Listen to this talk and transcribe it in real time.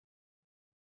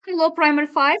Hello, Primer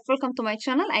 5. Welcome to my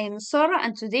channel. I am Sarah,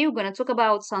 and today we're going to talk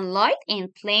about sunlight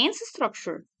and plants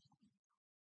structure.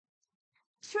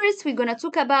 First, we're going to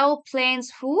talk about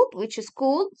plants' food, which is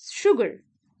called sugar.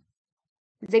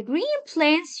 The green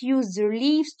plants use their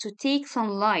leaves to take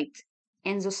sunlight,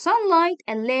 and the sunlight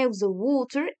allows the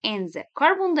water and the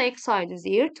carbon dioxide of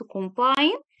the air to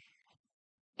combine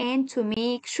and to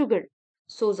make sugar.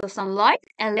 So the sunlight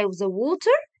allows the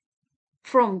water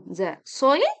from the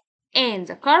soil and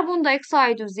the carbon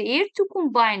dioxide of the air to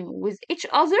combine with each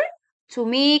other to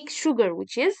make sugar,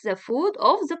 which is the food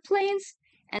of the plants.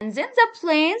 And then the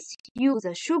plants use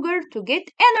the sugar to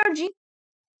get energy.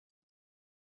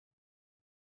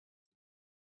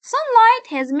 Sunlight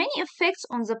has many effects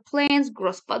on the plant's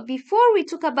growth, but before we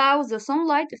talk about the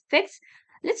sunlight effects,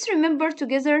 let's remember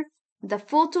together the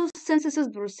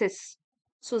photosynthesis process.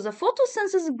 So the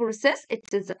photosynthesis process,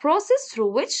 it is the process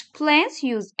through which plants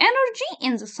use energy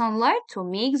in the sunlight to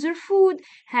make their food.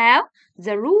 How?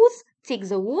 The roots take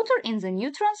the water and the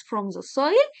nutrients from the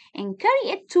soil and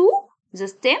carry it to the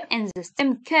stem, and the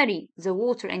stem carry the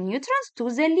water and nutrients to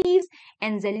the leaves,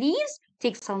 and the leaves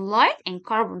take sunlight and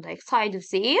carbon dioxide of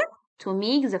the air to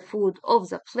make the food of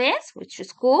the plants, which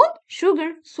is called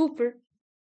sugar. Super.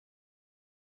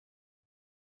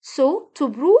 So to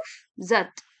prove that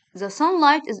the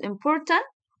sunlight is important,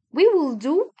 we will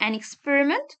do an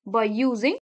experiment by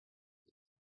using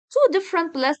two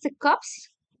different plastic cups,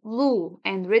 blue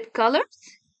and red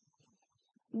colors,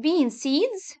 bean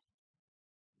seeds,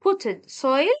 potted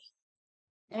soil,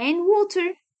 and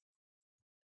water.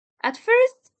 At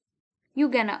first, you're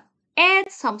gonna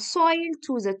add some soil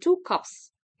to the two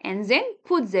cups and then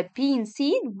put the bean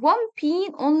seed, one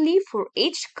bean only for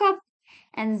each cup,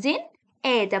 and then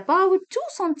add about 2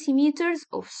 centimeters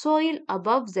of soil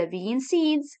above the bean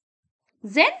seeds.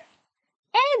 Then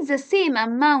add the same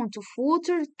amount of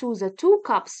water to the 2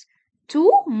 cups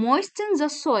to moisten the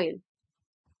soil.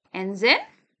 And then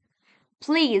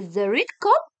place the red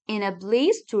cup in a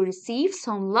place to receive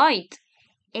sunlight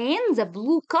and the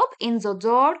blue cup in the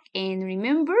dark, and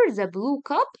remember the blue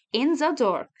cup in the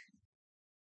dark.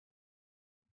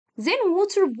 Then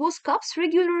water both cups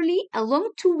regularly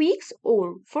along 2 weeks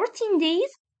or 14 days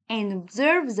and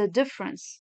observe the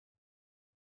difference.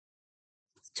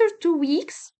 After 2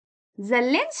 weeks, the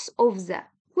length of the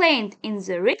plant in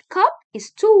the red cup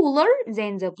is taller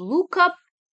than the blue cup,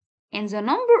 and the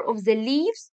number of the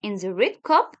leaves in the red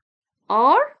cup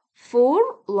are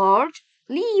 4 large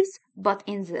leaves, but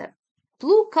in the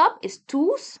blue cup is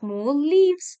 2 small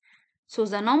leaves. So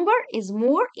the number is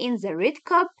more in the red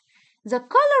cup. The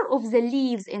color of the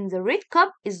leaves in the red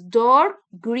cup is dark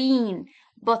green,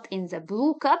 but in the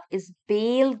blue cup is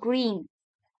pale green.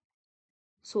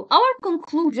 So our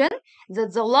conclusion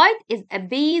that the light is a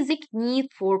basic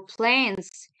need for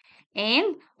plants,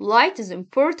 and light is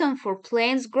important for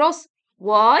plants' growth.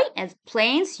 Why? As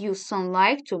plants use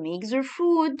sunlight to make their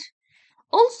food.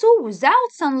 Also,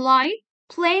 without sunlight,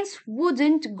 plants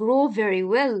wouldn't grow very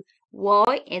well.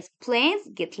 Why? As plants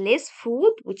get less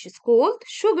food, which is called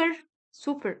sugar.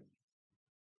 Super.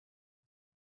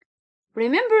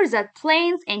 Remember that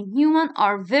plants and humans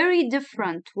are very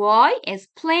different. Why? As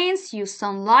plants use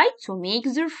sunlight to make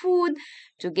their food,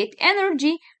 to get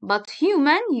energy, but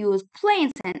humans use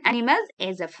plants and animals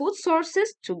as a food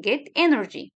sources to get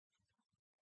energy.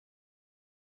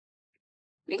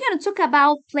 We're going to talk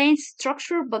about plant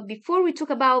structure, but before we talk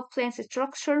about plant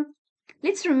structure,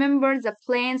 let's remember the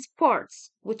plant's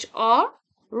parts, which are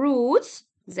roots,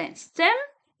 then stem,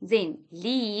 then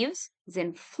leaves,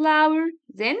 then flower,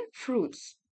 then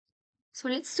fruits. So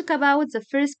let's talk about the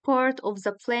first part of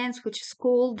the plants, which is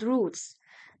called roots.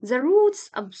 The roots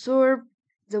absorb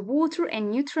the water and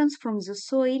nutrients from the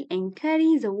soil and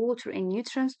carry the water and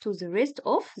nutrients to the rest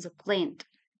of the plant.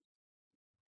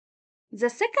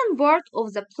 The second part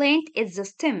of the plant is the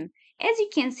stem. As you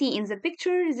can see in the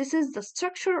picture, this is the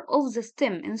structure of the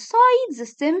stem. Inside the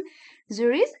stem,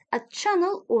 there is a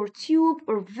channel or tube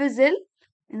or vessel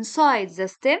inside the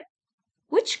stem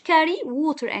which carry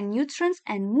water and nutrients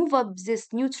and move up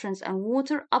these nutrients and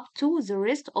water up to the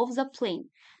rest of the plant.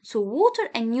 So water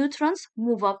and nutrients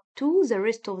move up to the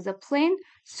rest of the plant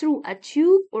through a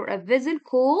tube or a vessel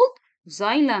called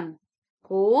xylem.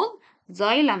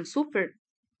 Super.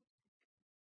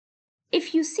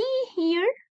 If you see here,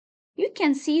 you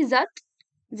can see that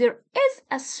there is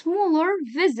a smaller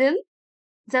vessel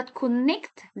that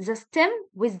connects the stem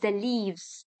with the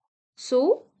leaves.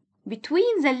 So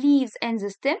between the leaves and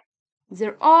the stem,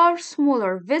 there are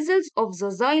smaller vessels of the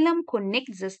xylem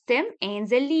connect the stem and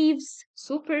the leaves.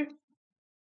 Super.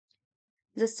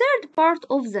 The third part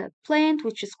of the plant,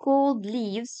 which is called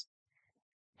leaves,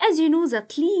 As you know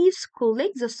that leaves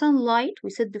collect the sunlight,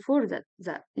 we said before that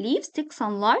the leaves take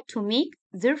sunlight to make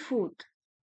their food.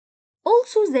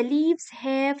 Also, the leaves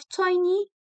have tiny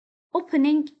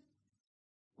opening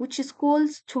which is called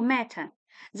stomata.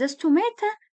 The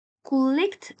stomata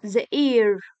collect the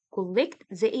air, collect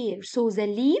the air. So the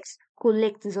leaves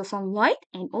collect the sunlight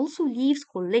and also leaves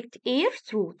collect air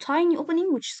through tiny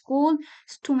opening which is called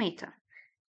stomata.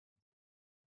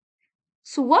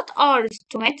 So what are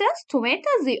stomata?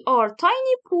 Stomata, they are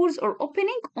tiny pores or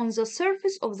opening on the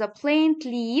surface of the plant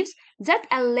leaves that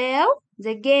allow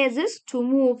the gases to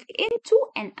move into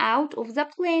and out of the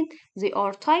plant. They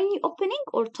are tiny opening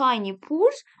or tiny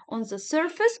pores on the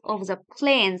surface of the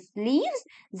plant's leaves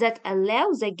that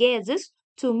allow the gases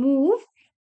to move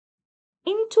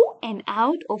into and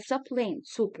out of the plant.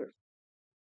 Super.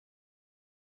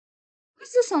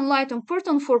 Is the sunlight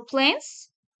important for plants?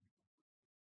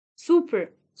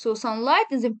 Super. So sunlight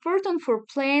is important for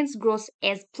plants' growth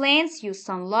as plants use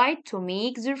sunlight to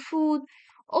make their food.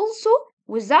 Also,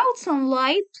 without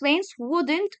sunlight, plants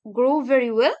wouldn't grow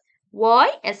very well.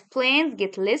 Why? As plants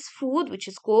get less food, which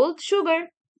is called sugar.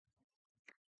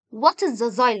 What is the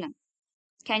xylem?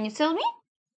 Can you tell me?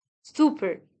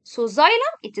 Super. So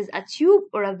xylem, it is a tube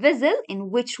or a vessel in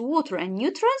which water and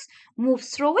nutrients move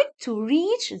through it to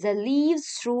reach the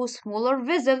leaves through smaller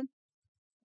vessel.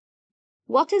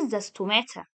 What is the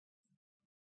stomata?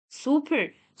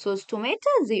 Super. So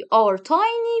stomata, they are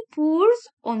tiny pores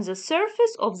on the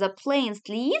surface of the plant's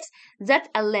leaves that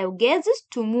allow gases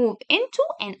to move into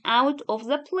and out of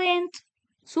the plant.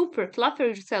 Super. Clap for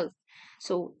yourself.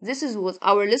 So was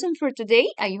our lesson for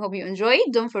today. I hope you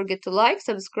enjoyed. Don't forget to like,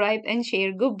 subscribe, and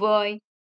share. Goodbye.